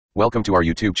Welcome to our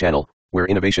YouTube channel, where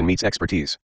innovation meets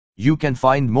expertise. You can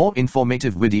find more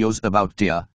informative videos about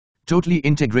TIA, totally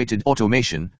integrated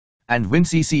automation, and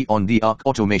Wincc on the ARC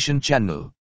Automation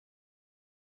channel.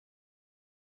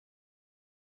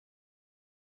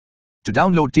 To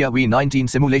download TIA V19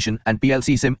 Simulation and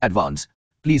PLC Sim Advance,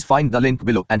 please find the link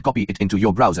below and copy it into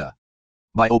your browser.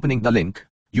 By opening the link,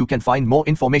 you can find more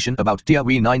information about TIA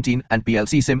V19 and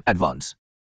PLC Sim Advance.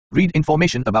 Read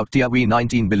information about TIA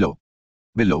V19 below.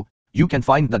 Below, you can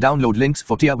find the download links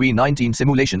for TIA V19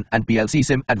 Simulation and PLC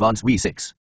Sim Advance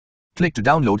V6. Click to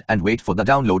download and wait for the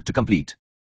download to complete.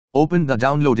 Open the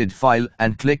downloaded file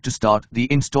and click to start the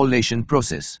installation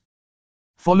process.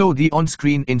 Follow the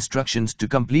on-screen instructions to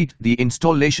complete the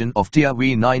installation of TIA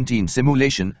V19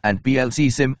 Simulation and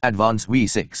PLC Sim Advance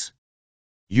V6.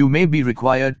 You may be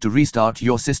required to restart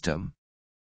your system.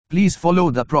 Please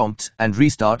follow the prompts and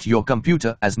restart your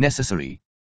computer as necessary.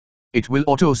 It will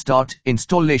auto-start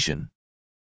installation.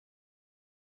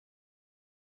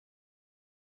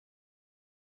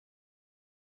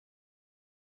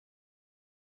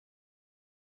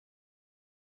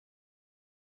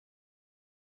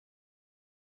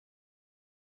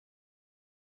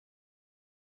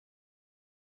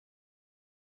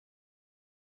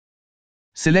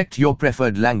 Select your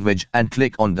preferred language and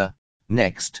click on the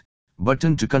Next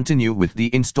button to continue with the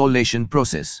installation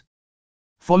process.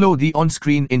 Follow the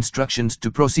on-screen instructions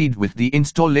to proceed with the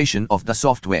installation of the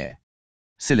software.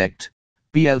 Select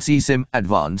PLC Sim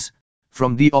Advance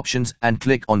from the options and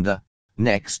click on the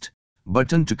Next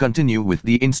button to continue with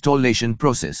the installation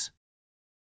process.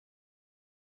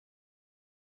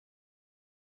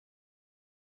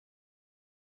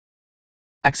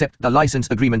 Accept the license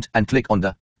agreement and click on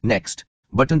the Next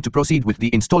button to proceed with the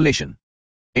installation.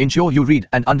 Ensure you read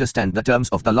and understand the terms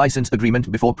of the license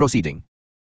agreement before proceeding.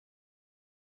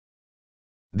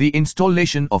 The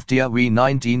installation of TIA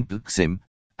V19 Sim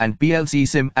and PLC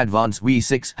Sim Advance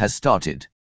V6 has started.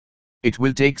 It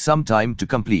will take some time to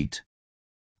complete.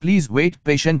 Please wait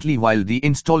patiently while the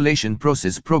installation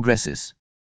process progresses.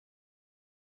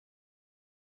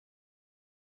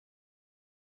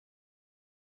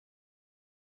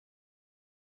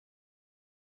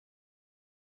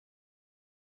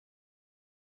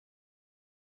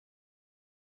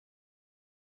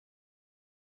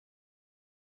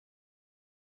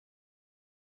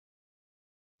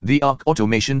 The ARC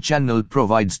Automation channel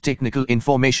provides technical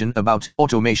information about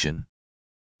automation.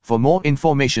 For more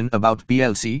information about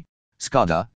PLC,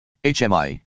 SCADA,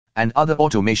 HMI, and other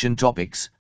automation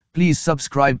topics, please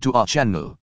subscribe to our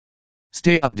channel.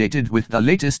 Stay updated with the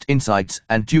latest insights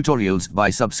and tutorials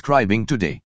by subscribing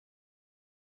today.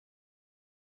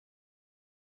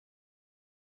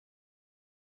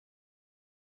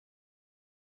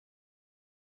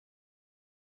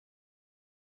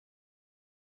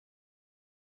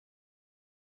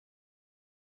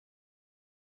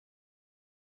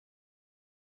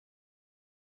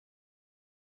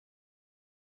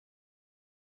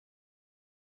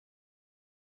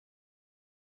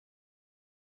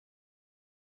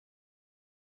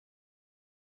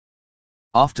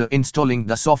 After installing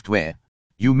the software,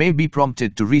 you may be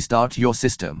prompted to restart your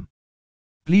system.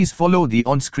 Please follow the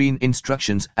on-screen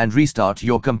instructions and restart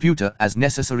your computer as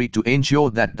necessary to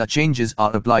ensure that the changes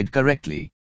are applied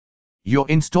correctly. Your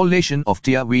installation of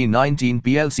TIA V19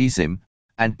 PLC Sim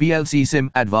and PLC Sim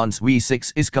Advance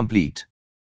V6 is complete.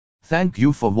 Thank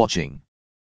you for watching.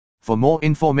 For more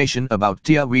information about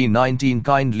TIA V19,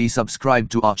 kindly subscribe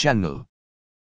to our channel.